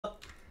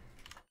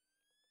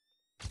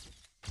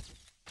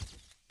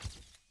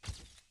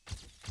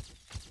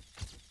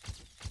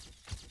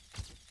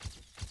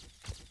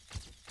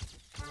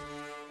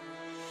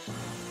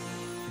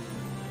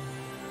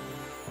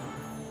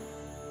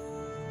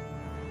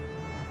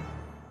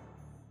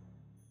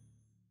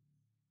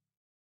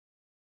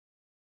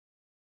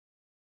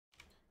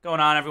Going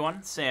on,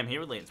 everyone? Sam here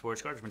with Layton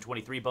Sports Cards. Number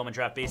 23, Bowman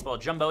Draft Baseball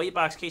Jumbo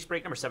 8-box case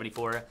break number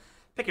 74.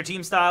 Pick your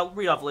team style.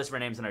 Read off the list of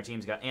our names on our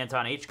teams. Got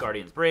Anton H,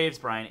 Guardians Braves,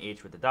 Brian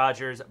H with the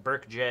Dodgers,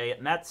 Burke J,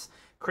 Mets,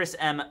 Chris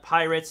M,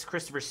 Pirates,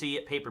 Christopher C,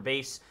 Paper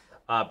Base,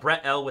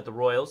 Brett L with the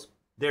Royals,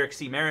 Derek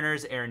C,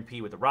 Mariners, Aaron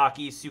P with the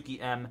Rockies, Suki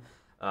M,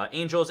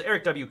 Angels,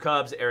 Eric W,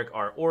 Cubs, Eric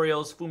R,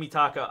 Orioles,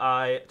 Fumitaka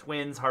I,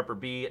 Twins, Harper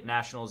B,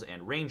 Nationals,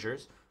 and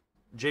Rangers,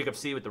 Jacob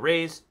C with the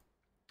Rays,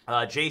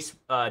 Jace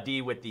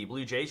D with the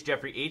Blue Jays,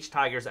 Jeffrey H,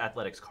 Tigers,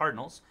 Athletics,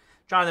 Cardinals,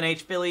 Jonathan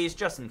H, Phillies,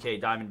 Justin K,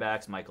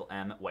 Diamondbacks, Michael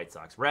M, White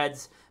Sox,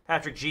 Reds,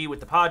 Patrick G with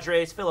the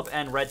Padres, Philip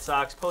N, Red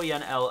Sox,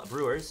 Poyen L,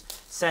 Brewers,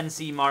 Sen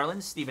C,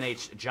 Marlins, Stephen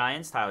H,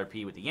 Giants, Tyler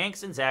P with the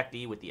Yanks, and Zach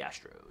D with the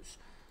Astros.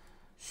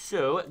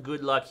 So,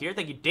 good luck here.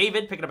 Thank you,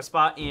 David, picking up a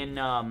spot in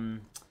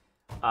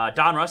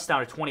Donruss, down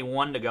to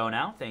 21 to go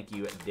now. Thank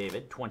you,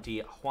 David.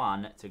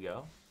 21 to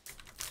go.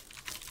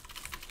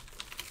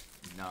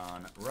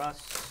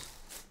 Donruss.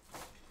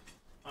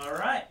 All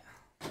right,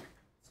 let's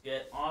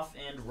get off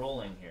and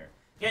rolling here.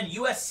 Again,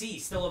 USC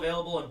still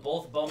available in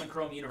both Bowman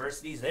Chrome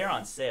universities. They're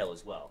on sale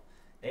as well.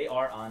 They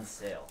are on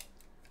sale.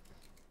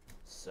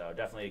 So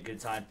definitely a good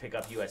time to pick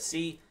up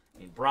USC. I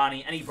mean,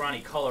 Bronny, any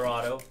Bronny color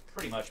auto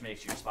pretty much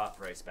makes your spot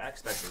price back,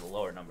 especially the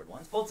lower numbered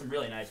ones. Pulled some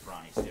really nice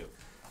Bronnies too.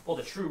 Pulled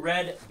a true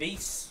red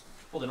base.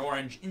 Pulled an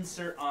orange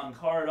insert on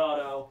card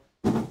auto.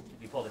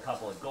 We pulled a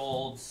couple of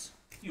golds.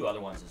 A few other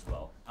ones as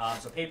well.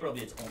 So paper will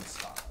be its own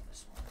spot on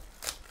this one.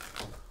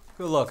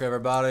 Good luck,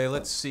 everybody.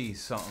 Let's see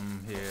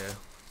something here.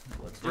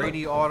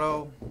 Brady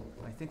auto.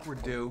 I think we're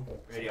due.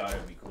 Brady auto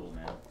would be cool,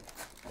 man.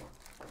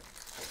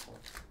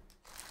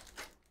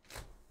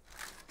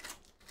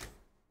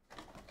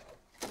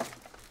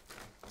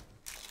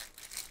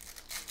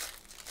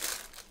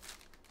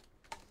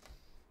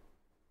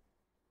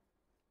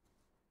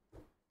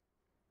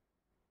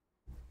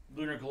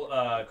 Lunar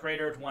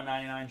Crater to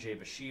 199, Jay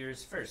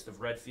Bashir's first of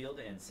Redfield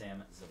and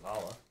Sam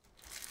Zavala.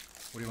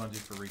 What do you want to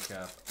do for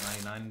recap?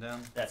 99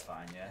 down? That's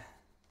fine, yeah.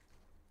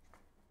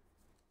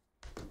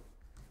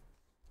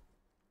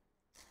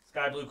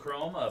 Sky Blue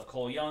Chrome of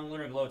Cole Young,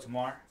 Lunar Glow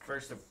Tamar,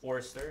 first of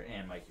Forrester,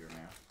 and Mikey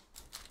Romero.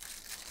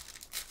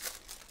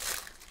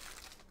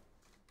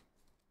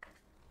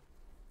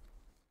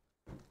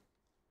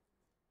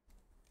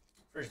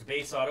 First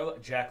base auto,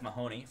 Jack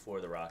Mahoney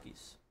for the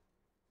Rockies.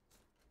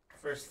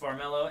 First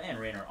Farmello and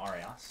Rainer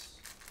Arias.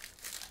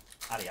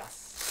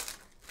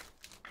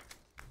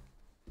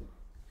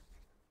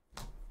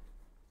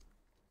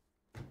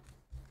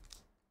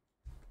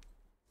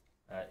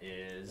 That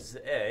is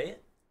a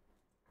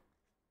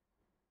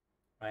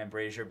Ryan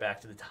Brazier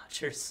back to the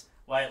Dodgers.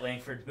 Wyatt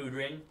Langford, mood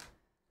ring.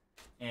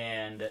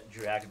 And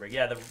Drew Hackenberg.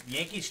 Yeah, the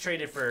Yankees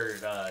traded for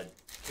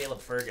Caleb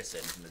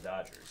Ferguson from the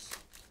Dodgers.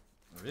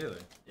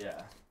 Really?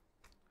 Yeah.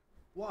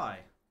 Why?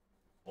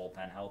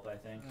 Bullpen help, I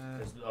think.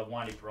 Because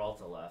Wandy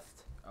Peralta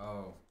left.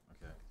 Oh,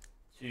 okay.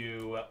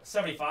 To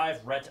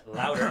 75, Rhett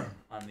Lauder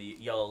on the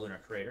Yellow Lunar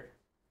Crater.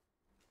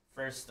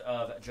 First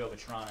of Joe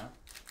Vitrano.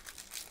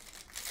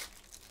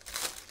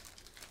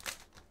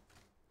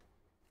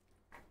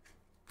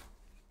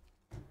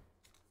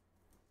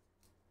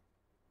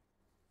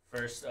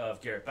 First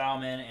of Garrett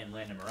Bowman and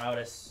Landon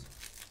Morales.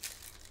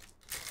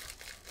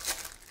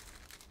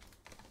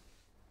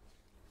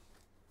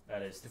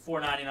 That is to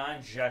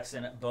 499,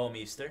 Jackson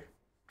Bowmeister.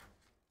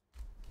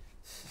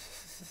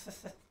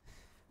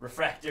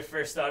 Refractor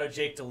first auto,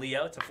 Jake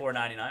DeLeo to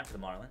 499 for the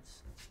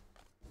Marlins.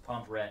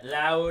 Pump Red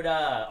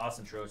Lauda,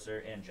 Austin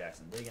Trosser, and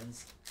Jackson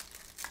Liggins.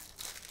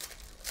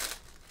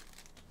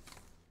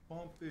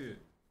 Pump it.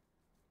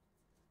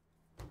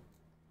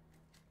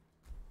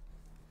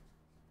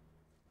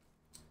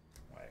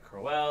 Wyatt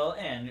Crowell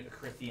and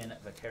Christian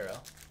Vaquero.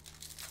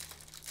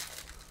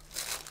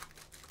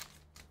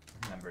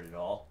 Remembered it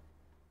all.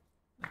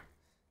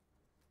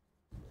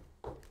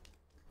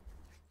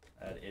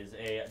 That is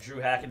a Drew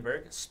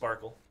Hackenberg,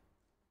 Sparkle,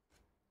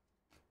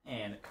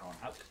 and Colin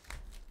Houck.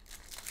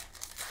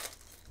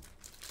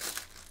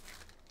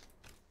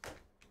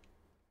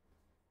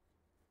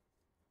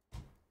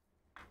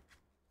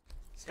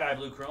 Sky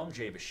Blue Chrome,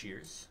 Jay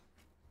Bashir's.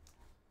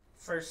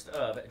 First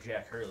of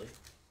Jack Hurley.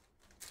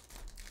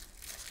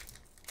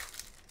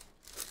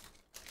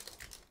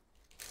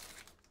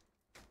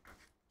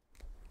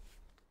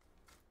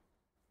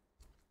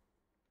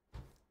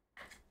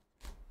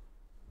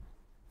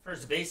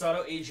 First base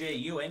auto, A.J.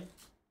 Ewing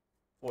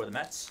for the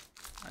Mets.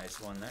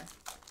 Nice one there.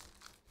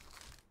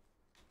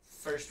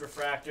 First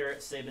refractor,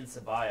 Sabin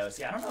Ceballos.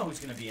 Yeah, I don't know who's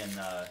going to be in...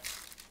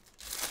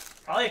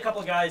 probably a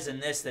couple guys in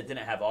this that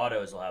didn't have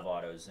autos will have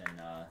autos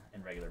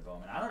in regular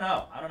Bowman. I don't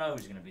know. I don't know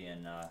who's going to be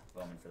in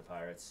Bowman for the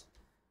Pirates.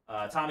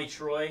 Tommy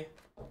Troy,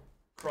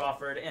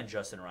 Crawford, and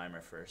Justin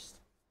Reimer first.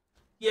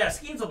 Yeah,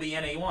 Skeens will be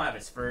in it. He won't have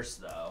his first,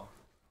 though.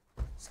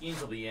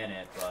 Skeens will be in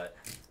it, but...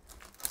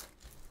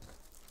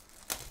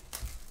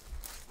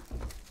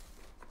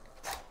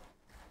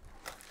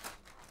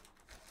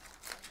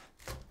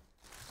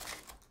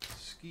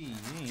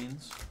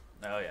 Skeens.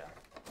 Oh, yeah.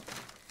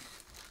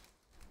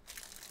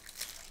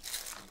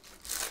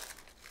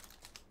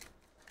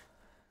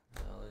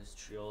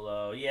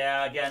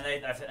 Yeah,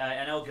 again,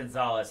 I know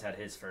Gonzalez had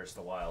his first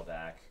a while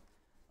back.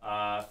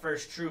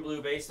 First True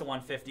Blue base to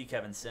 150,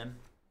 Kevin Sim.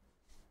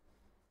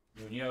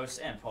 Munoz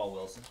and Paul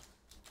Wilson.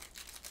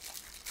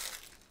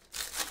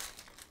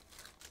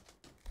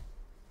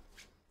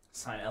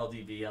 Sign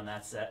LDB on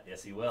that set.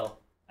 Yes, he will.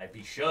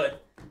 He should.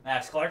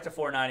 Max Clark to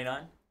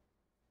 499.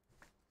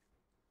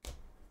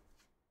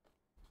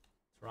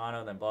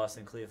 Toronto, then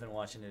Boston, Cleveland,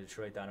 Washington,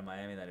 Detroit, down to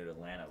Miami, then to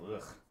Atlanta.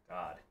 Ugh,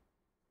 God.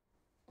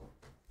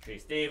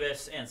 Chase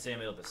Davis and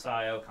Samuel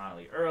Desayo,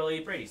 Connolly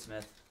Early, Brady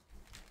Smith.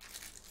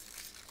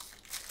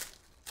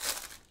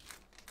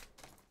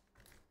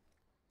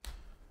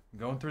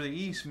 Going through the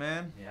East,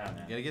 man. Yeah,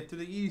 man. You gotta get through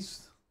the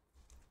East.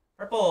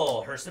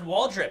 Purple, Hurston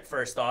Waldrip,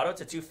 first auto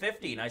to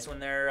 250. Nice one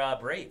there,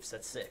 Braves.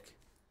 That's sick.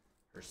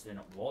 Hurston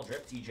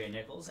Waldrip, TJ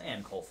Nichols,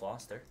 and Cole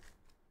Foster.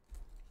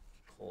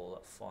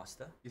 Cole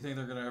Foster. You think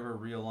they're gonna ever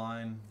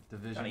realign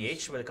divisions? Johnny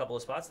H with a couple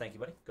of spots. Thank you,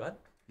 buddy. Go ahead.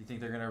 You think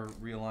they're gonna ever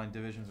realign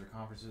divisions or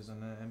conferences in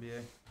the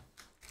NBA?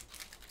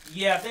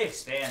 Yeah, if they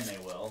expand, they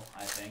will.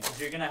 I think because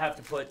you're gonna have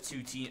to put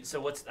 2 teams.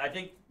 So I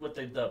think what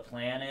the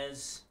plan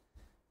is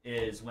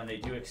when they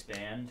do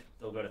expand,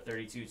 they'll go to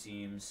 32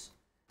 teams.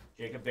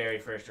 Jacob Berry,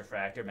 first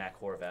refractor. Matt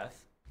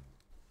Horvath.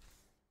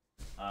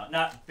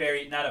 Not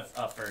Berry, not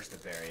a first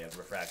of Berry, a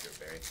refractor of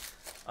Berry.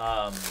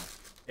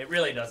 It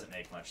really doesn't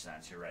make much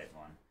sense. You're right,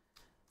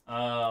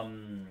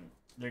 Vaughn.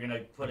 They're going to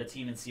put a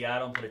team in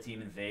Seattle and put a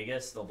team in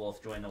Vegas. They'll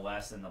both join the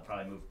West, and they'll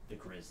probably move the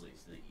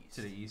Grizzlies to the East.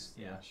 To the East,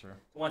 yeah, sure.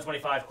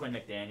 125, Quinn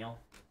McDaniel.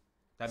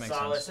 That makes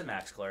Salas sense. and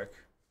Max Clark.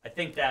 I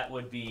think that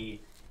would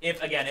be,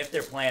 if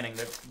they're planning,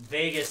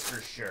 Vegas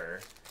for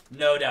sure.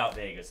 No doubt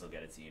Vegas will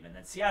get a team. And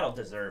then Seattle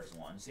deserves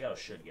one. Seattle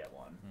should get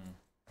one.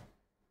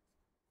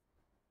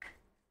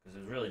 Because it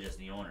was really just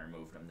the owner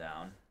moved them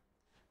down.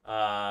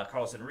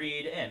 Carlson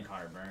Reed and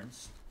Connor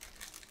Burns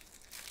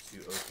to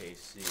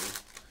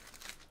OKC.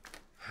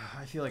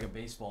 I feel like a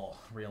baseball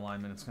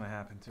realignment is going to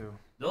happen, too.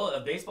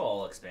 Baseball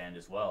will expand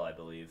as well, I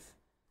believe.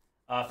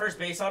 First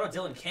base auto,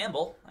 Dylan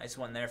Campbell. Nice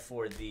one there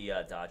for the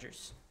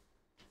Dodgers.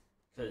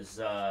 Because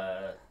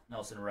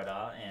Nelson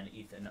Reda and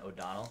Ethan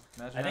O'Donnell.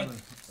 Imagine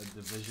having a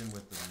division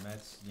with the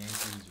Mets,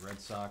 Yankees, Red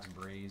Sox,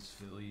 Braves,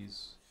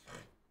 Phillies.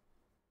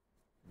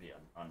 It'd be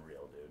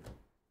unreal,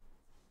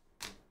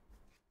 dude.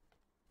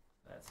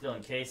 That's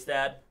Dylan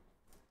K-Stad.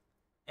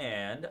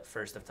 And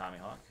first of Tommy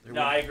Hawk.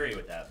 No, I agree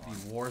with that one.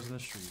 Be wars in the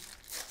street.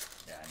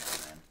 Yeah, I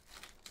know, man.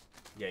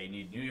 Yeah, you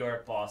need New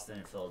York, Boston,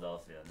 and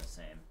Philadelphia in the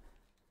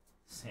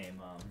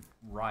same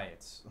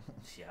riots.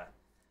 Yeah.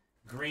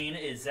 Green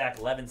is Zach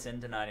Levinson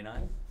to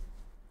 99.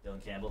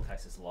 Dylan Campbell,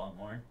 Texas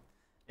Longhorn.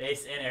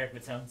 Ace and Eric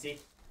Matomti.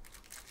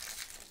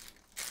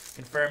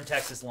 Confirmed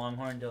Texas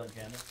Longhorn, Dylan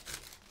Campbell.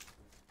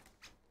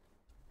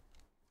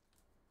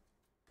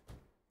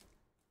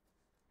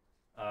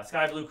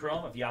 Sky Blue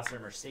Chrome of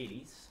Yasser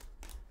Mercedes.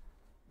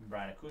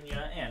 Brian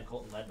Acuna and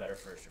Colton Ledbetter,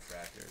 first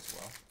refractor as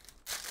well.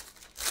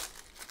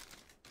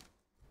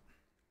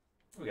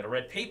 We got a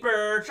red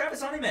paper.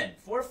 Travis Honeyman,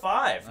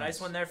 4-5.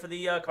 Nice one there for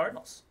the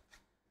Cardinals.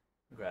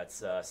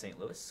 Congrats, St.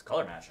 Louis.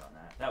 Color match on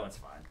that. That one's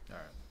fine. All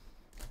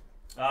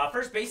right.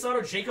 First base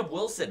auto, Jacob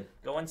Wilson,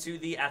 going to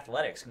the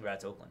Athletics.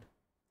 Congrats, Oakland.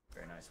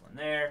 Very nice one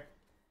there.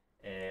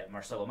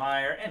 Marcelo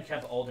Meyer and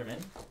Kemp Alderman.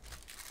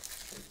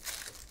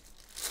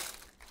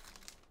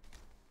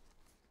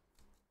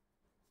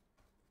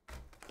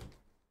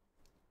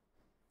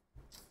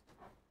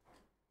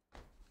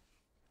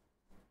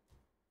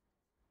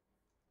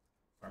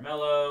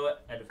 Carmelo,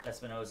 Ed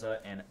Espinoza,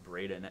 and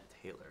Braden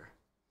Taylor.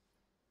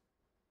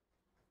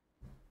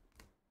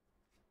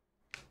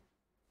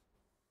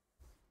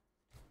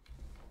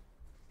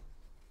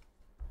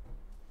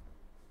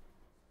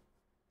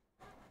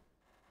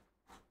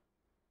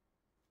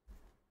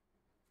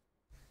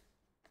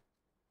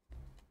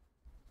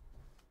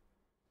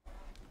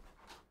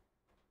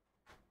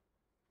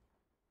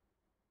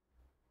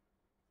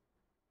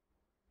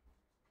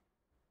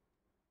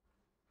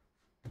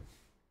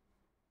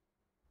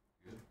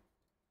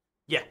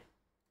 Yeah.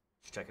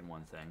 Just checking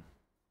one thing.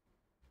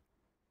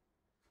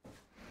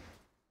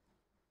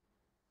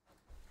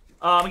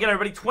 We got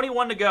everybody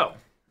 21 to go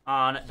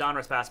on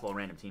Donruss Basketball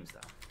Random Team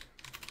Style.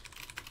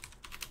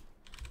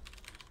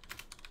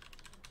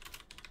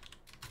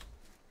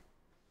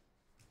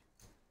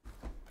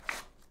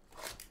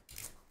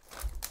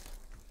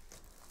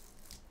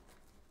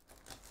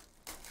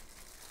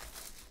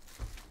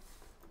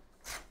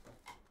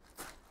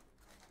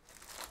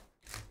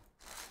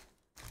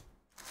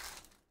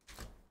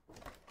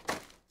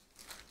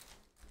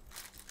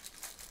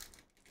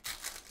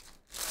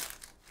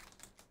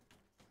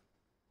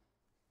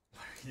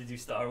 To do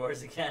Star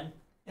Wars again.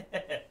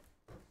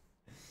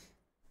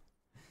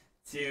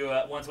 To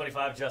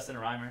 125, Justin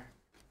Reimer.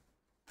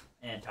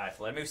 And Ty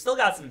Floyd. I mean, we've still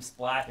got some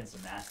Splack and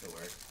some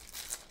Masterwork.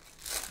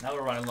 Now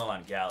we're running low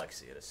on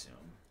Galaxy, I'd assume.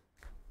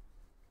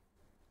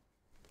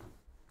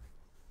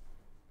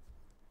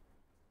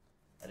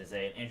 That is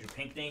an Andrew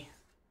Pinckney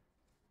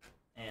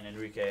and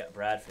Enrique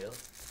Bradfield.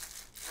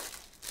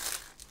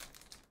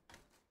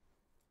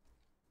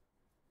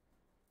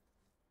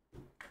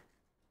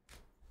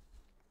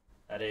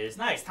 That is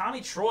nice.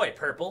 Tommy Troy,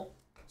 purple,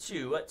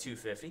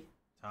 2/250.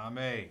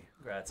 Tommy.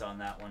 Congrats on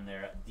that one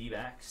there.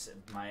 D-backs,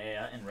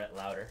 Maya, and Rhett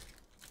Lauder.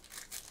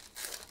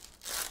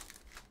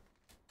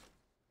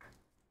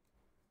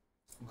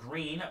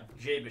 Green,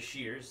 Jay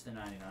Bashirs,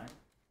 /99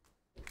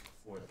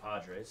 for the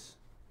Padres.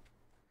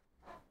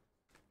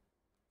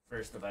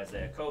 First of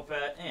Isaiah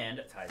Kopech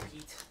and Ty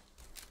Pete.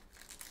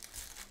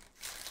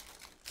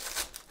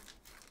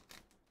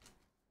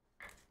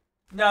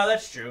 No,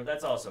 that's true.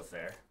 That's also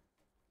fair.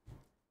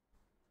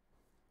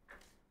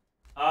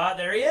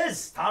 There he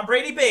is. Tom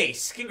Brady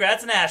base.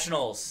 Congrats,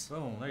 Nationals.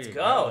 Boom, there you Let's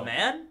go. go,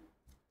 man.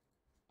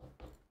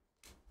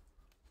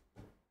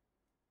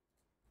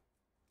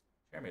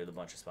 Jeremy with a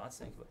bunch of spots.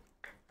 Thank you.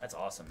 That's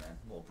awesome, man.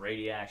 A little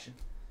Brady action.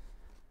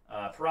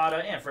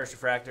 Parada and first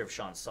refractor of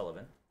Sean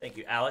Sullivan. Thank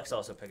you, Alex.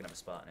 Also picking up a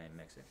spot name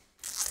mixer.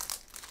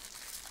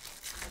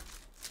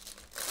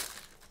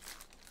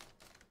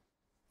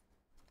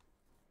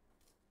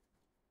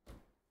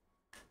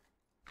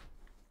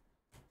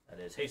 That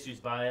is Jesus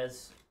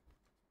Baez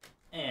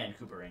and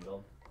Cooper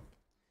Ingle.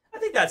 I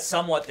think that's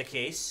somewhat the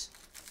case.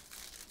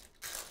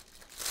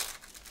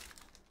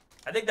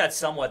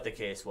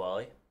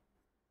 Wally.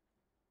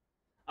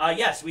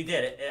 Yes, we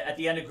did. At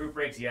the end of group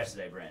breaks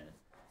yesterday, Brandon.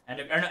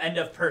 End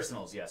of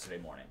personals yesterday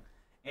morning.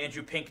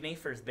 Andrew Pinkney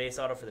for his base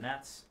auto for the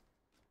Nats.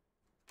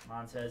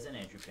 Montez and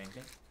Andrew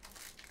Pinkney.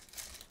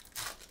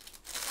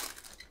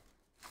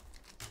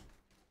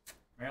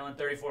 Maryland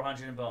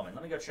 3,400 and Bowman.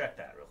 Let me go check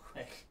that real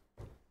quick.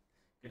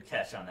 Good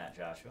catch on that,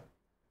 Joshua.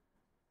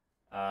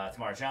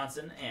 Tamar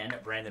Johnson and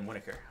Brandon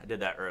Winokur. I did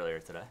that earlier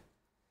today.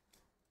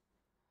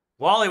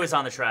 Wally was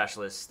on the trash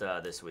list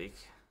this week.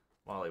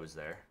 Wally was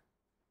there.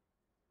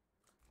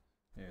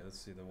 Yeah, let's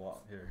see the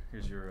wall here.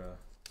 Here's your.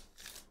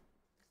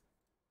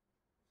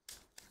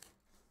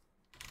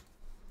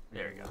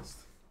 There you go.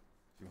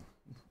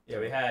 Yeah,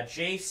 we had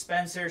Chase,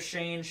 Spencer,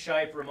 Shane,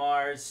 Shipe,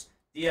 Ramars,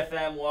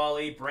 DFM,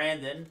 Wally,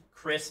 Brandon,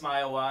 Chris,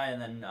 MyOY,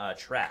 and then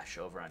Trash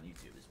over on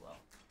YouTube as well.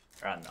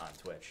 Or on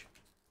Twitch.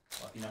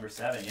 Lucky number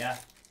 7, yeah.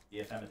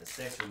 DFM at the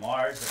 6,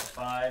 Ramars at the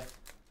 5.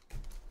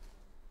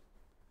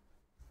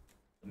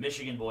 The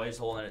Michigan boys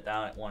holding it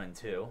down at 1 and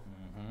 2.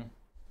 Mm-hmm.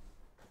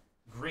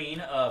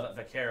 Green of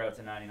Vaquero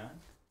 /99.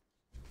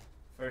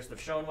 First of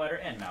Schoenwetter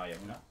and Maui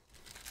Una.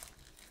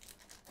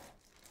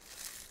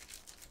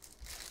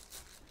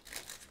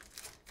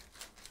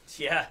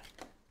 Yeah,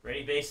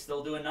 Brady base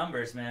still doing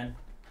numbers, man.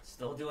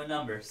 Still doing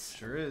numbers.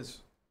 Sure is.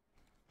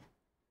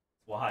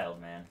 Wild,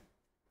 man.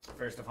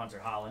 First of Hunter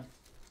Holland.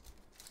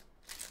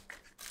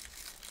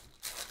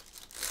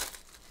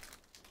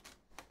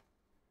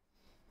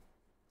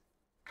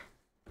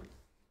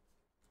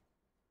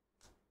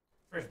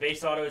 First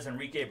base auto is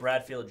Enrique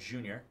Bradfield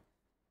Jr.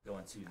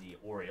 Going to the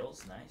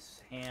Orioles.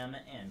 Nice. Ham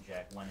and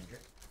Jack Wenninger.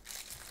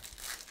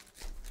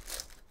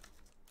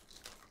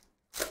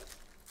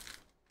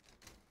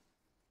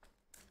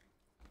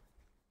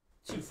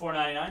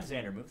 $2,499,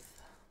 Xander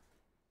Muth.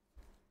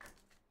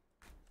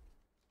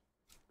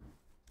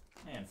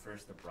 And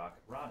first, the Brock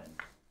Rodden.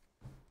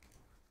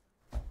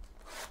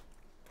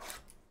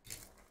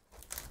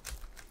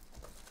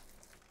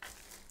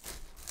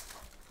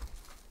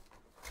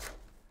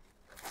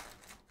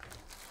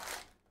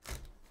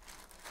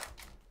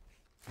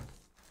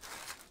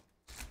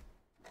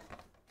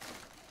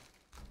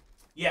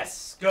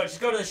 Yes,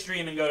 just go to the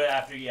stream and go to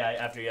after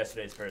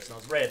yesterday's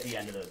personals, right at the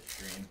end of the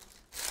stream.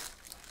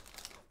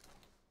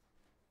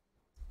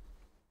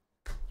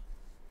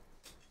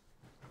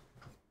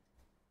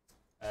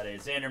 That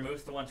is Xander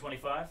Muth to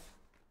 125.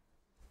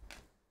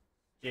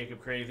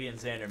 Jacob Cravey and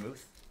Xander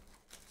Muth.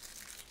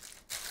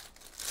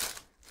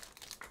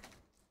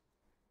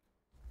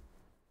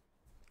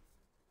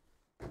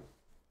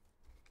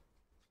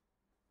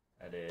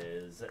 That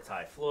is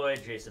Ty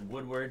Floyd, Jason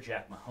Woodward,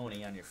 Jack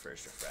Mahoney on your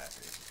first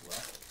refractors as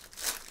well.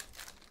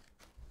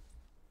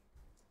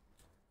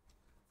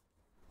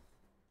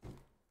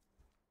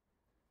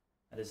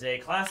 That is a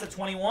class of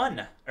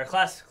 21, or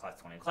class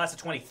of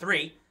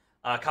 23.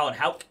 Colin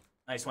Houck.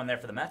 Nice one there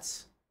for the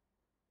Mets.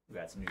 We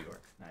got some New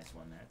York. Nice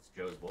one there. It's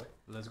Joe's boy.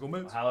 Let's go,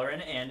 Mets. Halloran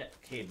and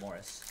Cade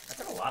Morris. I've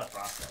got a lot of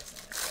prospects in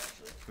this,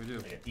 actually. We do.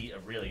 Like a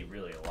really,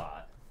 really a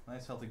lot.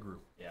 Nice, healthy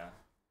group. Yeah.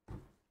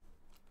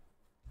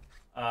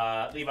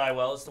 Levi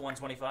Wells to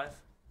 125.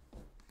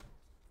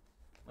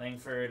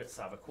 Langford,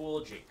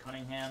 Savakul, Jake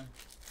Cunningham.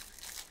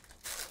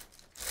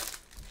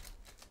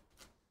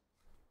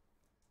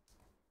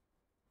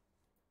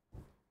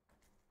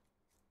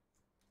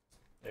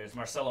 There's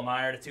Marcelo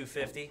Meyer to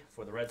 250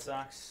 for the Red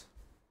Sox.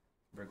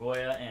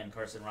 Bergoya and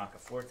Carson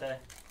Roccaforte.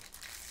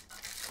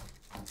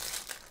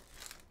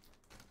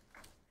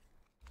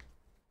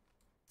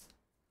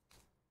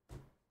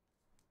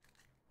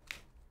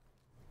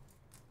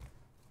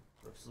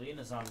 Brooks Lee,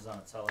 Nazan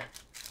Zanatello.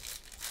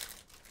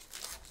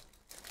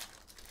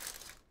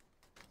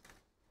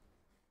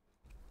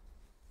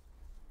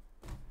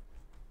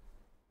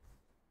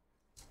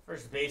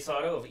 First base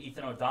auto of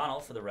Ethan O'Donnell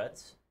for the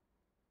Reds.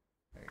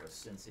 There goes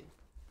Cincy.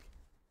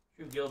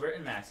 Drew Gilbert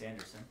and Max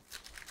Anderson.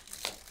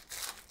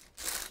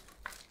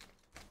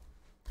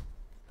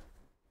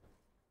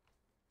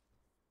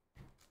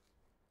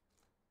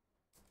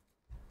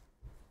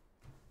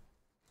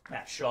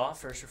 Matt Shaw,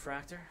 first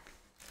refractor.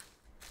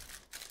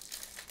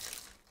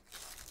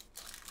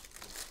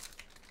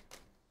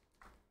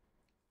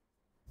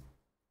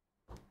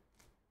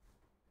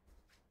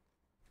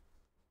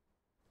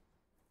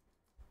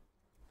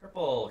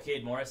 Purple,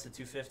 Cade Morris to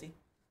 250.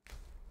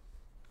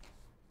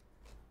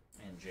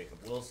 And Jacob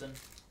Wilson.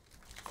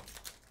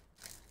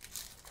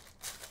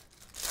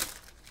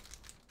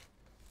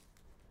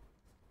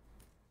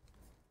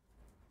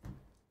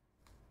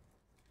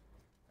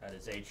 That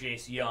is a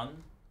Jace Young,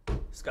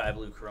 Sky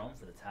Blue Chrome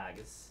for the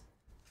Tigers.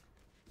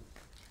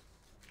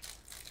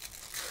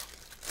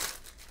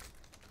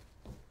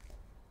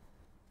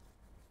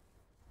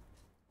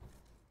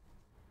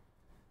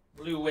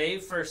 Blue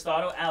Wave, first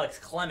auto, Alex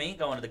Clemmy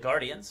going to the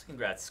Guardians.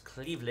 Congrats,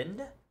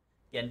 Cleveland.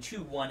 Again,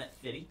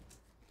 2-150.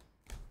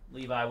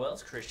 Levi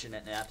Wells, Christian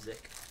at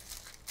Napzik.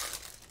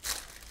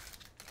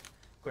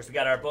 Of course, we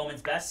got our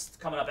Bowman's Best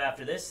coming up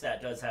after this.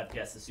 That does have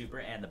Guess the Super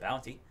and the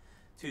Bounty.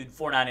 To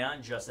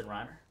 $4.99, Justin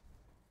Reimer.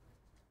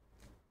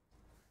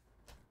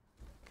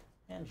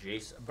 And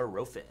Jace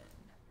Barofin.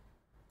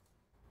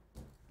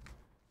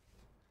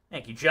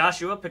 Thank you,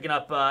 Joshua. Picking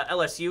up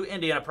LSU,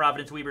 Indiana,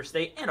 Providence, Weber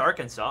State, and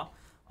Arkansas.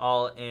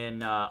 All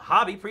in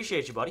hobby.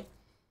 Appreciate you, buddy.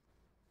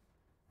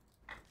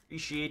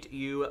 Appreciate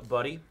you,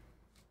 buddy.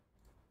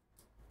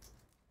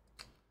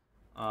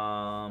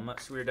 So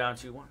we're down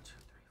to 1, 2,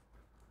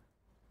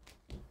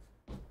 3,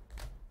 4,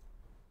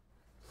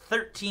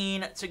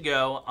 13 to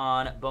go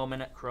on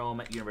Bowman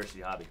Chrome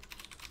University Hobby.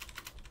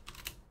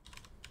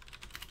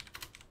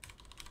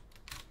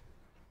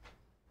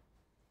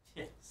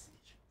 Yes,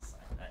 sign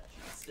that,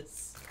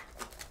 Jesus.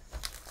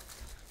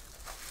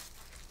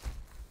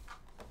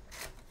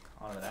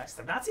 On to the next.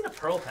 I've not seen a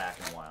Pearl Pack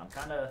in a while. I'm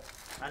kind of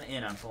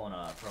in on pulling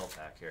a Pearl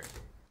Pack here.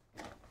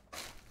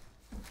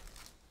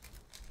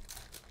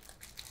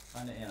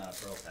 Kind of in on a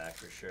Pearl Pack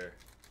for sure.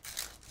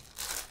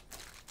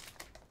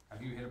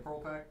 Have you hit a Pearl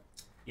Pack?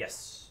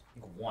 Yes. I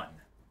think one.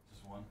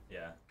 Just one?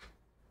 Yeah.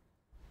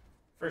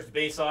 First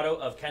base auto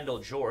of Kendall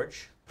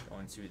George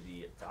going to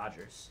the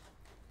Dodgers.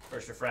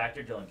 First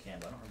refractor, Dylan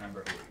Campbell. I don't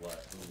remember who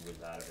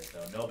was out of it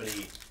though.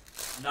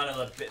 None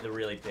of the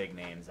really big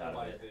names out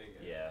of it.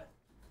 Big, yeah.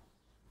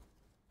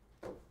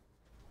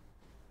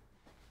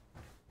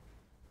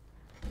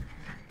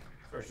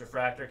 First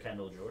refractor,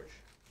 Kendall George.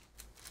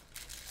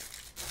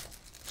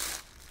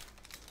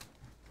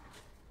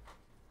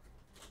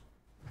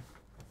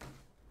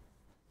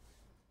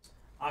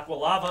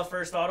 Aqualava,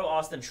 first auto,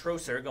 Austin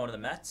Trosser going to the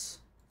Mets.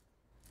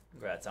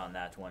 Congrats on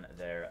that one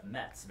there,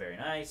 Mets. Very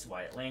nice.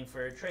 Wyatt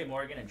Langford, Trey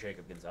Morgan, and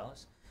Jacob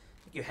Gonzalez.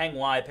 Thank you, Hang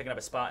Y, picking up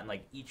a spot in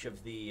like each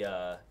of the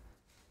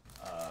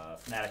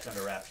Fanatics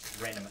Under Wraps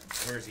random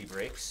jersey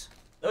breaks.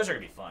 Those are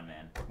going to be fun,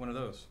 man. One of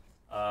those.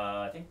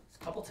 I think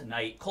a couple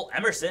tonight. Colt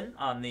Emerson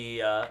on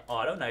the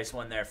auto. Nice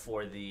one there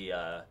for the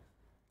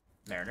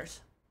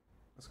Mariners.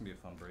 That's going to be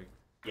a fun break.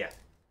 Yeah.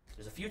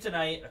 There's a few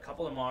tonight, a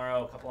couple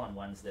tomorrow, a couple on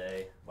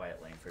Wednesday.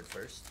 Wyatt Langford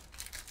first.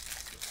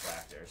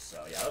 Refractors.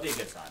 So, yeah, that'll be a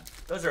good time.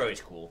 Those are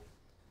always cool.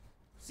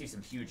 See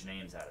some huge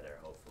names out of there,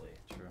 hopefully.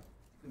 True.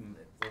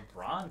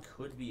 LeBron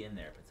could be in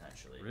there,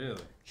 potentially.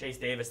 Really? Chase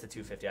Davis to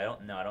 250. I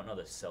don't know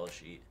the sell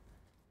sheet.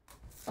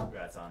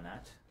 Congrats on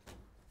that.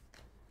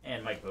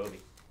 And Mike Bovey.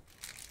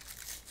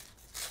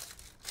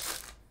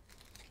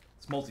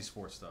 It's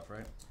multi-sport stuff,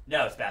 right?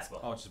 No, it's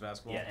basketball. Oh, it's just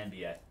basketball? Yeah,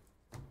 NBA.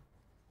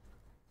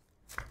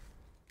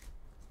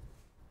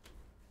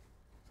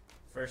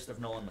 First of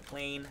Nolan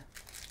McLean.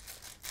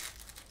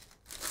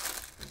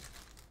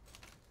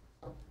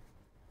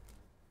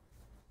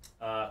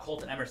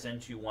 Colton Emerson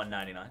to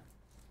 $199.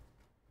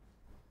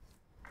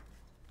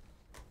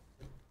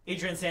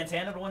 Adrian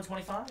Santana to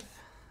 $125.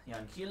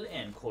 Jan Kiel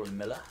and Cole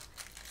Miller.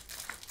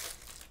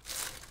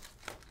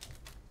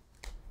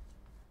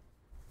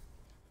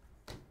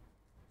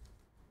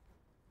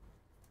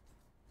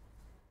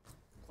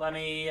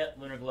 Clemmy,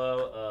 Lunar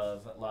Glow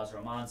of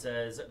Lazaro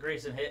Montes,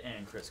 Grayson Hitt,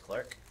 and Chris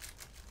Clark.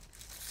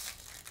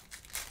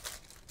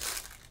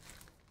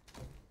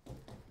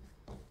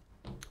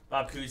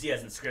 Bob Cousy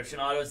has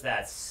inscription autos.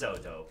 That's so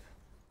dope.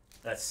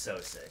 That's so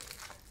sick.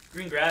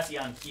 Green Grass,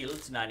 Jan Kiel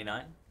to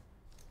 99.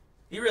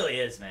 He really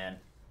is, man.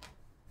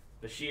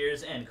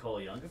 Bashirs and Cole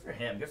Young. Good for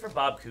him. Good for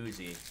Bob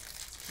Cousy.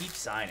 Keep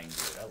signing,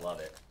 dude. I love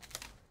it.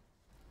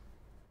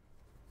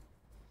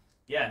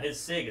 Yeah, and his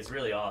SIG is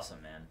really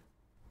awesome, man.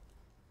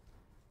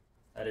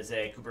 That is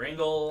a Cooper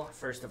Ingle,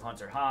 first of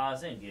Hunter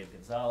Haas, and Gabe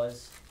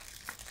Gonzalez.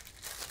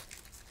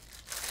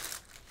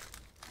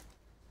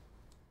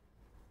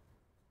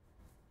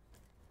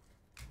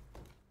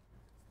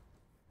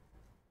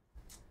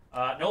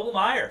 Noble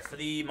Meyer for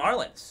the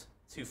Marlins,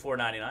 to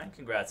 $4.99.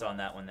 Congrats on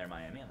that one there,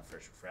 Miami, on the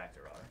first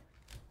refractor auto.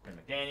 Quinn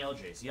McDaniel,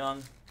 Jace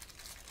Young,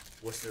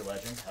 Worcester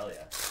Legend, hell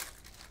yeah.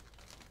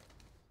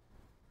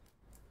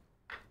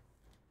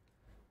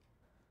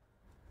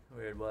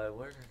 Weird, while I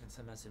work, I can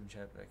send message in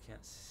chat, but I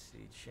can't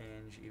see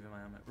change even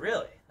my own.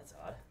 Really? That's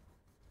odd.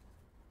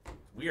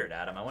 Weird,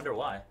 Adam. I wonder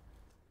why.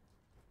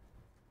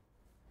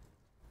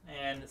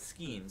 And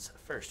Skeens,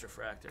 first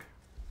refractor.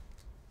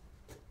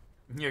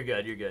 You're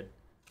good, you're good.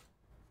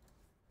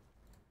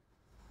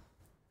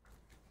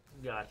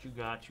 Got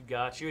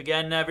you.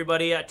 Again,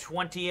 everybody,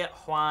 20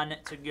 Juan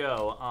to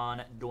go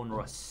on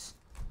Donruss.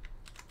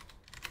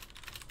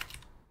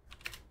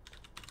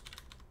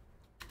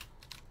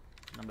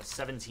 Number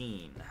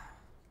 17.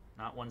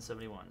 Not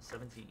 171,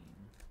 17.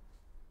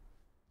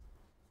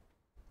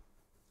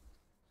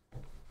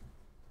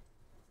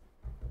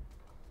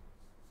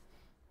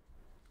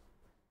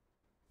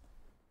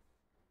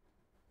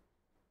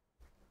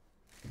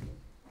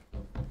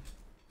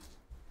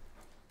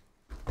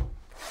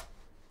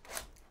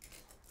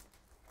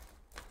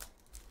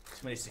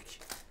 Too many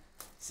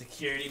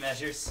security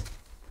measures.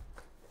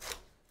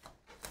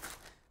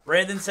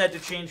 Brandon said to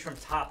change from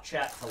top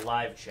chat to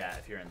live chat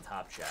if you're in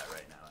top chat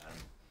right now,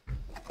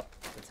 Adam.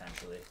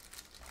 Potentially.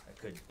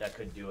 That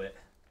could do it.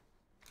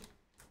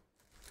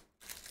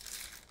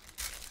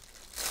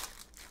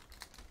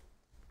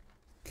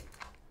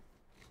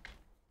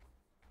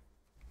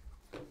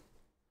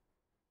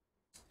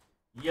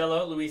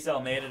 Yellow, Luis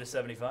Almeida to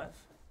 75.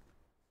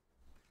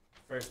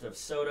 First of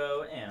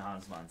Soto and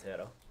Hans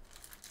Montero.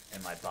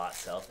 And my bot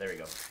self. There we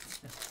go.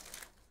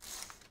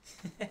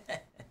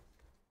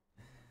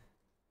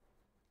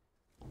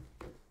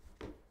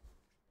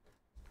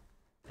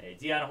 Hey,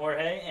 Dion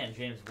Jorge and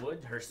James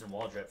Wood. Hurston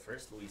Waldrep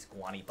first. Luis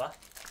Guanipa.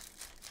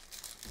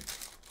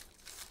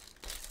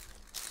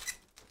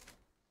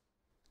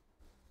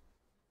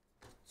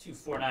 To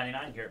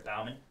 499, Garrett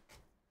Bowman.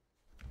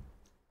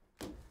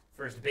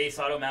 First base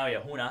auto, Maui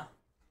Ahuna.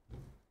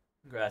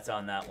 Congrats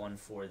on that one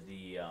for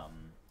the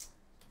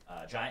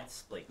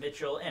Giants. Blake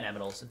Mitchell and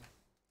Emmett Olson.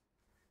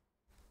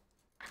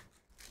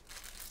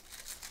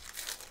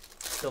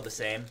 Still the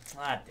same.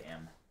 Ah,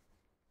 damn.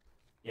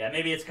 Yeah,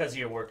 maybe it's because of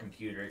your work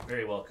computer. It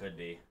very well could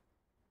be,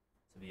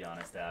 to be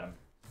honest, Adam.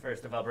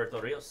 First of Alberto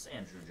Rios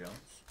and Drew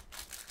Jones.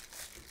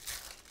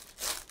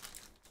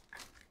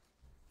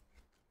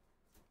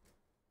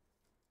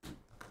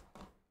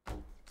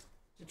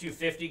 To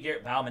 250,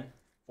 Garrett Bowman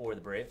for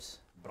the Braves.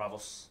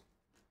 Bravos.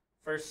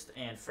 First,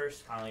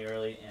 Conley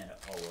Early, and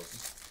Paul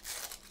Wilson.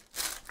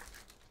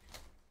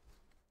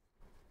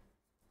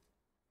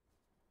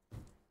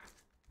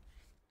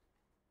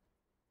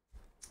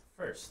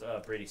 First,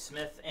 Brady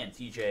Smith and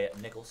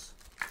TJ Nichols.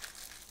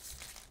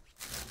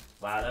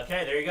 Wow,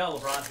 okay, there you go.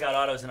 LeBron's got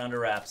autos and under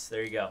wraps.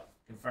 There you go.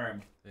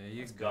 Confirmed. There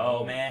you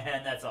go,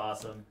 man. That's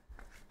awesome.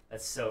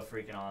 That's so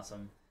freaking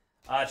awesome.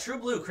 True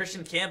Blue,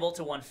 Christian Campbell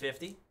to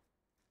 150.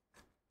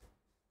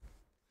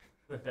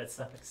 That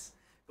sucks.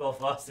 Cole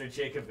Foster,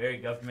 Jacob Berry,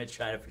 government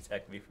trying to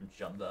protect me from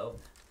Jumbo.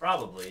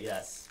 Probably,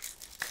 yes.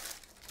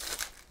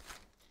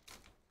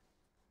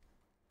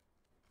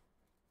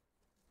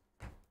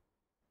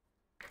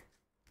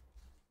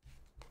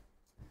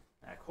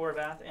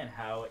 Horvath and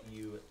How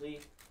You Lee.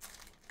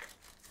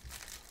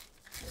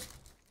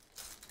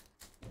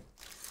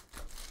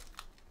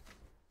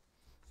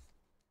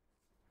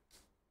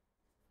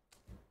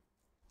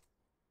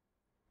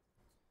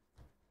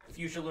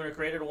 Fuchsia Lunar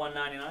Crater to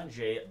 199,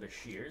 Jay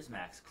Bashirs,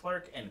 Max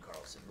Clark, and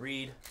Carlson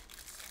Reed.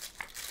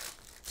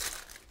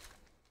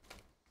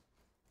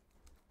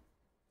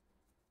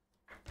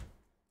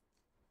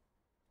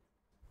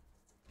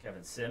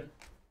 Kevin Sim.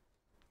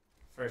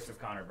 First of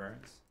Connor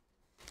Burns.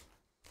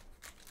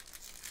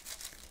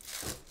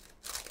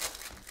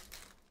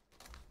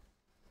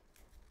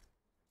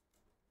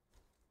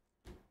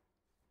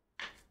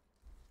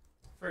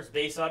 First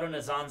base auto,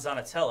 Nazan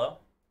Zanatello.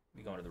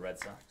 We going to the Red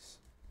Sox.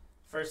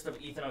 First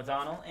of Ethan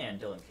O'Donnell and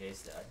Dylan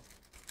Kastad.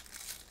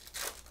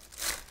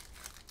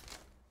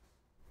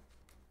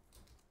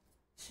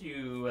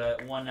 To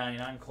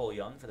 199, Cole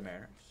Young for the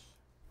Mariners.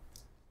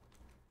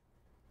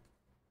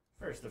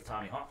 First of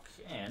Tommy Hawk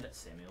and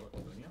Samuel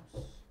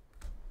Munoz.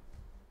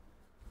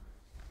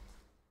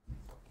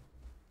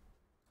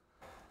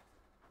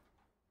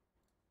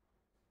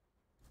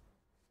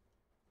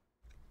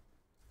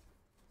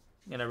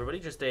 And everybody,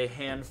 just a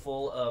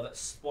handful of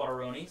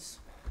Spotteronis.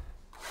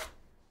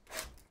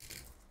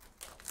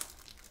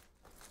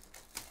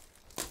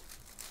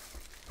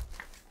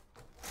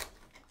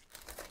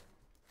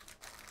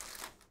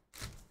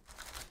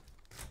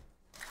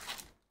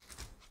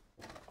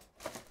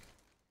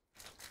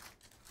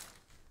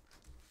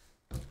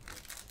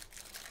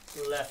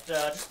 Left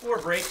just 4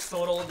 breaks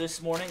total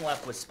this morning,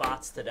 left with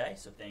spots today,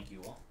 so thank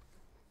you all.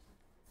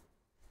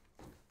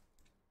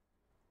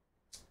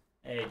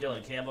 A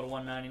Dylan Campbell to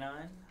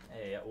 199,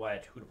 a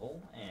Wyatt Hootable,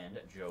 and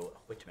Joe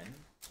Whitman.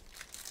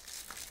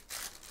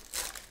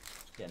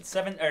 Again,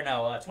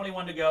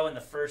 21 to go in the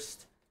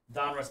first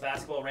Donruss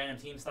Basketball Random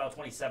Team Style,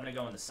 27 to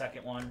go in the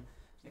second one.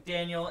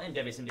 McDaniel and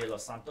Devison de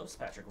los Santos,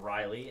 Patrick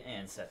Riley,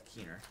 and Seth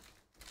Keener.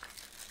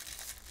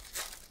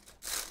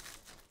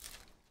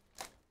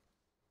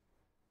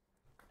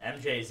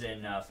 MJ's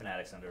in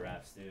Fanatics Under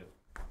Wraps, too,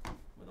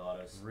 with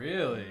autos.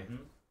 Really?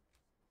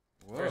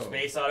 Mm-hmm. First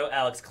base auto,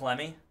 Alex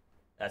Clemmy.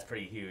 That's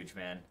pretty huge,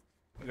 man.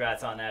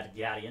 Congrats on that,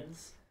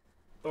 Gadians.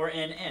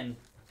 Thornton and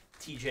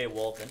TJ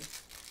Walton.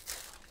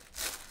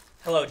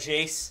 Hello,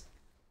 Jace.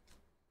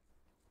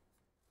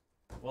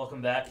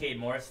 Welcome back, Cade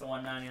Morris, the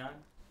 199.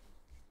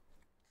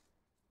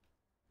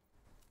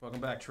 Welcome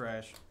back,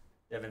 Trash.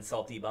 Devin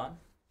Saltibon.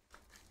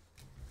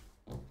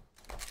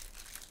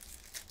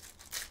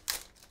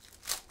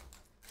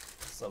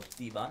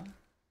 Saltibon.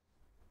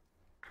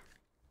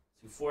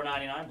 To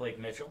 499, Blake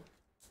Mitchell.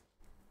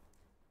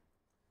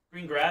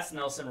 Green Grass,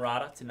 Nelson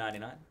Rada to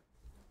 99.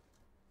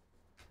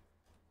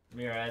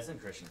 Ramirez and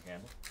Christian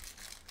Campbell.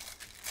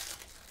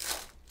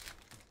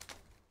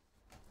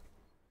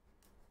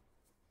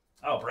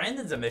 Oh,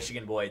 Brandon's a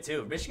Michigan boy,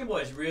 too. Michigan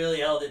boys really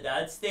held it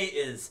down. That state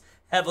is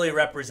heavily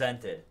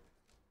represented.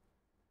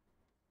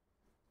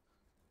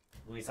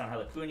 Luis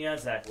Angel Acuna,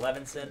 Zach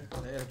Levinson.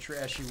 They had a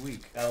trashy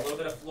week. Got a little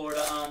bit of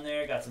Florida on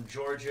there. Got some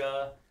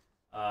Georgia.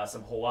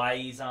 Some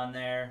Hawaii's on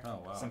there. Oh,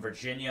 wow. Some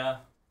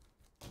Virginia.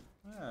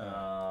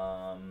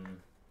 Yeah.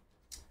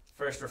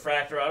 First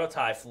refractor auto,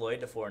 Ty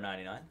Floyd to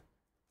 499.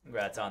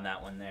 Congrats on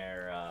that one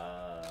there,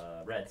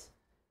 Reds.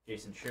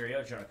 Jason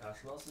Churio, Jonah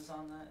Cox. Who else is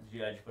on that? Did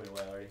you put it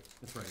away already?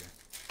 It's right here.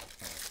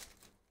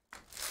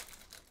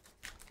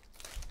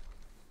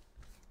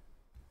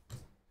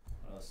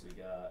 What else we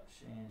got?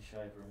 Shane,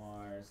 Shiper,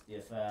 Mars,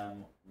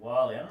 DFM,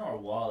 Wally. I don't know where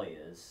Wally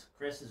is.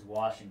 Chris is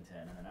Washington,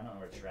 and then I don't know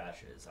where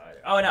Trash is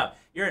either. Oh, no.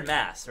 You're in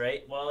Mass,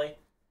 right, Wally?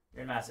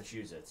 You're in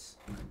Massachusetts.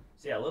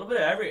 So, yeah, a little bit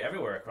of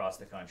everywhere across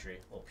the country.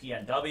 A little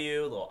PNW,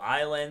 a little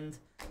Island,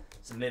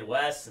 some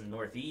Midwest, some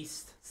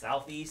Northeast,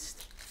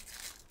 Southeast.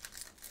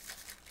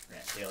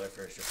 Grant Taylor,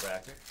 first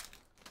refractor.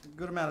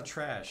 Good amount of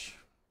trash.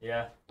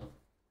 Yeah.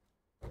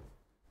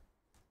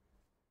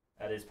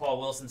 That is Paul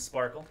Wilson,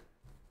 Sparkle.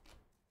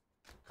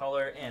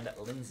 Color and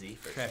Lindsay.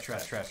 Trash.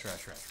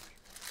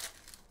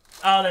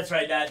 Oh, that's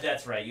right.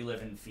 That's right. You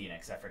live in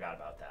Phoenix. I forgot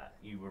about that.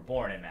 You were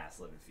born in Mass,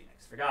 live in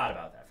Phoenix. Forgot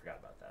about that.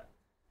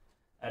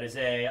 That is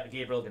a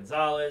Gabriel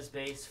Gonzalez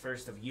base,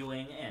 first of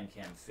Ewing, and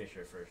Cam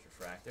Fisher, first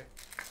refractor.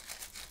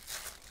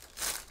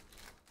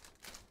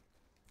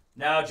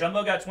 Now,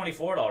 Jumbo got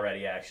 24'd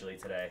already, actually,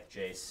 today,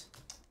 Jace.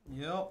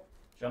 Yep.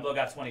 Jumbo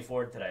got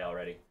 24'd today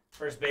already.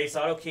 First base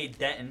auto, Cade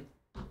Denton.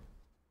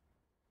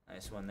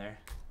 Nice one there.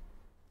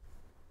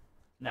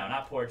 No,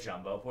 not poor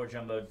Jumbo. Poor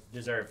Jumbo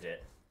deserved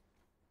it.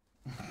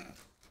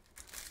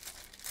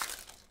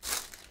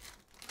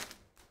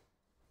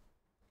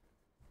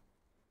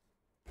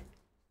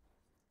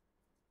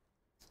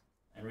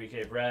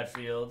 Enrique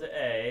Bradfield,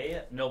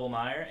 a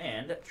Noblemeyer,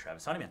 and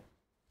Travis Honeyman.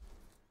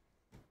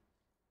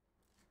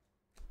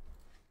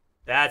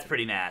 That's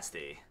pretty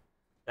nasty.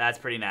 That's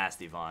pretty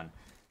nasty, Vaughn.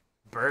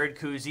 Bird,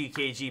 Kuzi,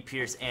 KG,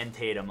 Pierce, and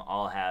Tatum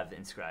all have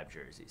inscribed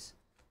jerseys.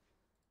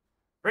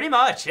 Pretty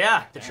much,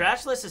 yeah. The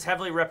trash list is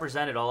heavily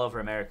represented all over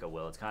America,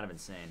 Will. It's kind of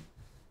insane.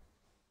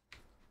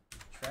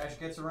 Trash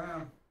gets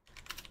around.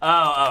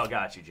 Oh,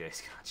 got you,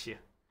 Jace. Got you.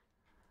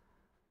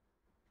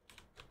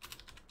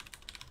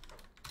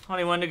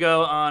 21 to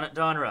go on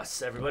Don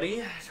Russ,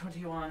 everybody.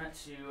 21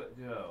 to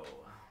go.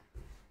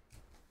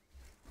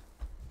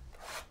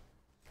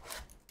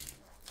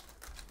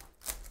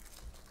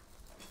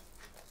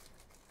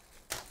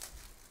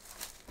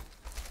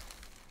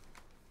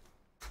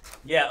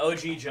 Yeah,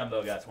 OG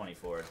Jumbo got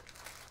 24.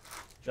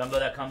 Jumbo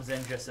that comes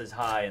in just as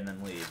high and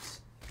then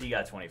leaves. He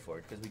got 24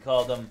 because we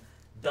called him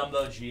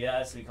Dumbo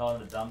GS. We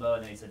called him the Dumbo,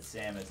 and then he said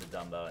Sam is the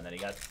Dumbo, and then he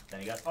got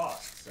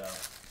tossed. So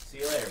see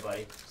you later,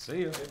 buddy. See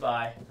you.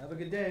 Goodbye. Have a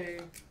good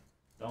day.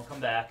 Don't come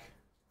back.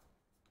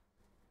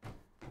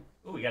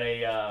 Ooh, we got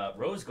a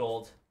Rose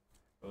Gold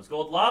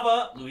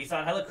Lava. Luis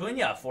Angel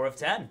Acuna, 4 of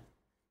 10.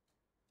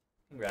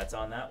 Congrats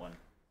on that one.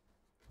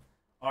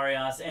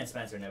 Arias and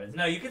Spencer Nibbins.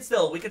 No,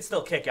 we could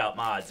still kick out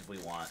mods if we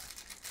want.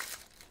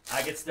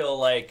 I could still,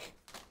 like,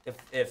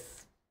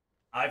 if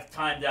I've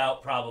timed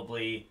out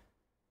probably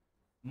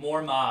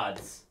more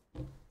mods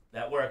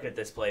that work at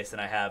this place than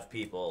I have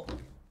people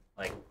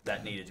like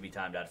that needed to be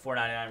timed out.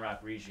 499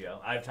 Rock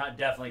Regio. I've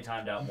definitely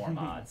timed out more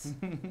mods.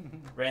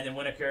 Brandon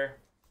Winokur.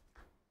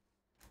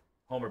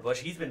 Homer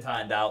Bush. He's been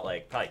timed out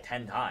like probably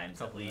 10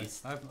 times at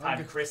least. I've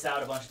timed Chris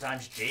out a bunch of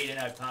times.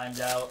 Jaden I've timed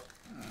out.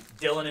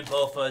 Dylan and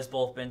Bofa has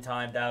both been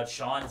timed out.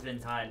 Sean's been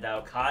timed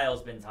out.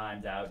 Kyle's been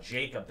timed out.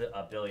 Jake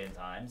a billion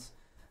times.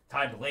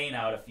 Timed Lane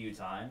out a few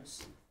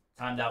times.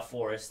 Timed out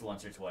Forrest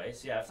once or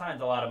twice. Yeah, I've timed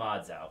a lot of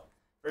mods out.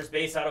 First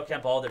base auto,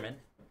 Kemp Alderman.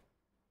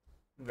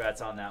 Congrats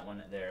on that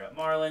one there.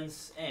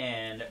 Marlins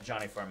and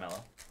Johnny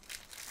Farmelo.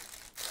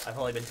 I've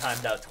only been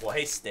timed out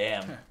twice.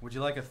 Damn. Would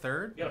you like a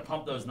third? You gotta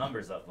pump those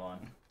numbers up, Vaughn.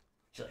 Would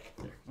you like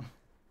a third?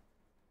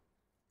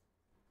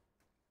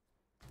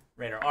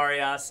 Rainer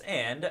Arias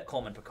and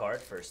Coleman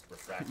Picard, first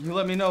refractor. You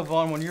let me know,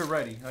 Vaughn, when you're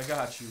ready. I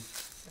got you.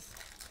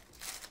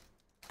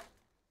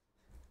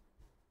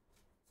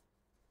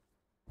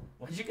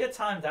 When did you get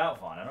timed out,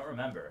 Vaughn? I don't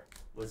remember.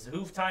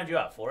 Who timed you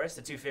out? Forrest,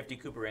 the 250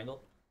 Cooper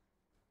Ringle?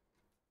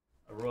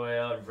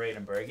 Arroyo and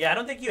Bradenberg. Yeah, I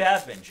don't think you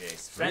have been, Jace.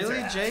 Spencer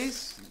really, has.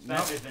 Jace?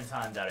 Spencer's been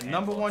timed out a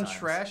Number one times.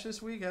 trash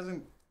this week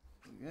hasn't.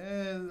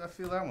 Yeah, I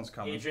feel that one's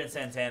coming. Adrian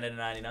Santana to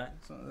 99.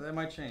 So that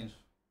might change.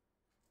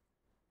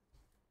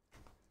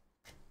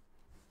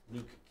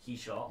 Luke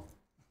Keyshaw.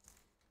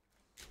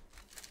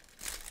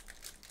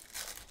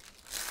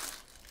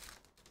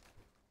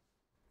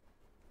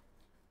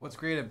 What's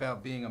great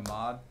about being a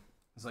mod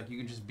is like you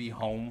can just be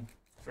home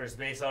First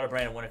base auto,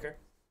 Brandon Winokur.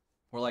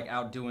 We're like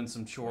out doing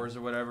some chores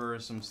or whatever, or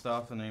some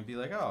stuff, and they'd be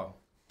like, "Oh,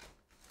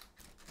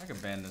 I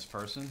could ban this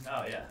person."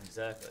 Oh yeah,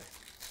 exactly.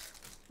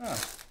 Huh.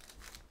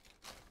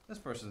 This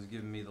person's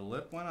giving me the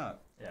lip. Why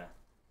not? Yeah.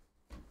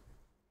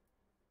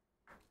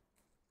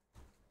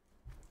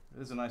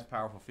 It is a nice,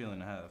 powerful feeling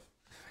to have.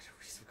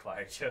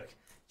 Required joke.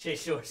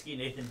 Chase Shorsky,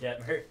 Nathan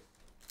Detmer.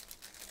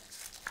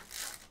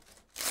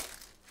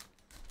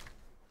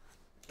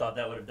 Thought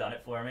that would have done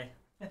it for me.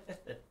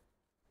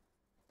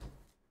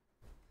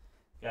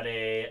 Got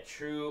a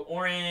true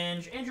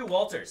orange. Andrew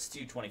Walters,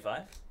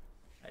 225.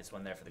 Nice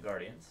one there for the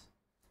Guardians.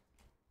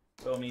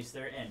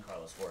 Bowmeister and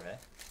Carlos Jorge.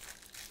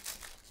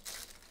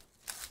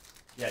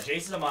 Yeah,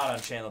 Jason's a mod on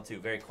Channel 2.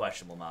 Very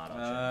questionable mod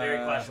on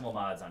Very questionable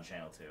mods on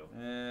Channel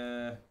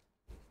 2.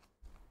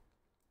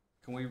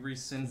 Can we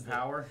rescind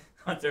power?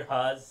 Hunter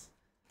Haas,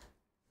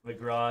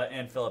 McGraw,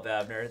 and Philip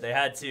Abner. They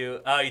had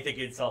to... Oh, you think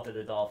he insulted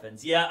the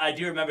Dolphins? Yeah, I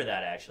do remember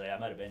that, actually. I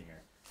might have been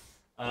here.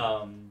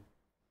 What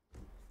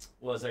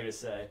was I going to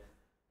say?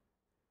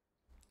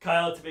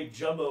 Kyle to make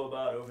Jumbo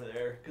about over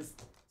there, because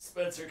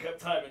Spencer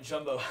kept timing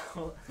Jumbo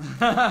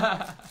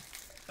out.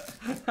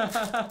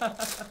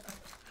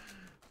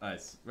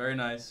 Nice. Very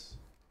nice.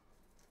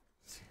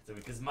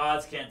 Because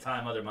mods can't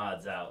time other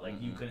mods out.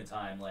 Like, you couldn't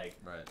time, like,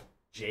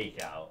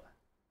 Jake out.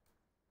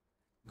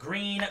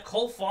 Green,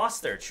 Cole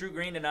Foster. True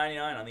green to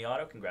 99 on the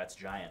auto. Congrats,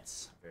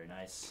 Giants. Very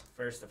nice.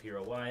 First of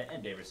Hero Wyatt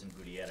and Daverson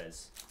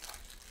Gutierrez.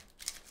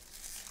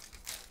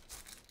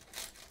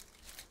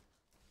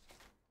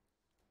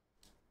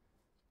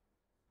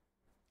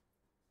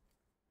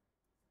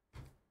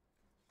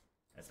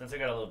 Spencer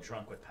got a little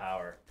drunk with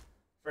power.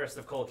 First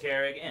of Cole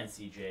Carrig and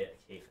CJ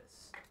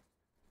Kafis.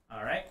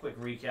 All right, quick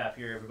recap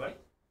here, everybody.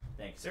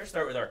 Thank you, sir.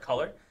 Start with our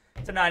color.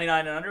 To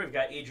 99 and under, we've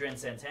got Adrian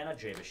Santana,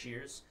 Jay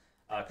Bashirs,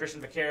 Christian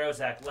Vaquero,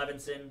 Zach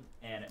Levinson,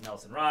 and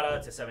Nelson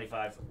Rada. To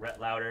 75, Rhett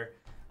Lauder,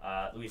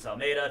 Luis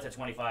Almeida. To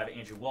 25,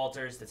 Andrew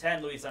Walters. To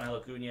 10, Luis Angel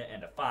Acuna.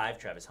 And to 5,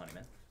 Travis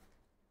Honeyman.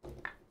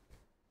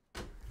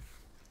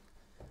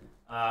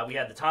 We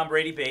had the Tom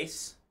Brady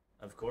base,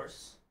 of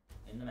course,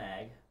 in the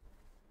mag.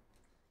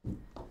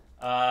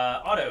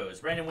 Autos,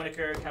 Brandon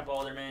Winokur, Kemp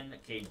Alderman,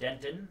 Cade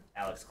Denton,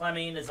 Alex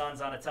Clemming, Nazan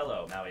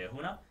Zanatello, Maui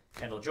Ahuna,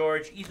 Kendall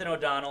George, Ethan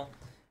O'Donnell,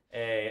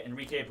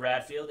 Enrique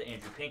Bradfield,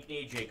 Andrew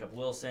Pinkney, Jacob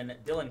Wilson,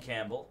 Dylan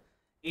Campbell,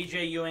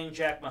 E.J. Ewing,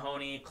 Jack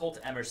Mahoney, Colt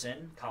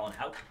Emerson, Colin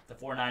Houck, to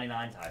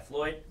 499, Ty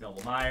Floyd,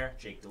 Noble Meyer,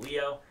 Jake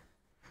DeLeo,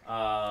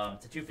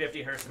 to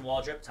 250, Hurston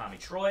Waldrop, Tommy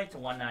Troy, to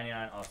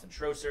 199, Austin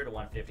Schrosser, to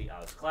 150,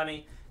 Alex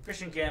Clemming,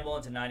 Christian Campbell,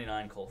 and to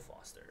 99, Cole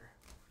Foster.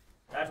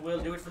 That will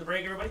do it for the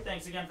break, everybody.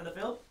 Thanks again for the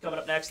fill. Coming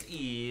up next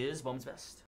is Bowman's Best.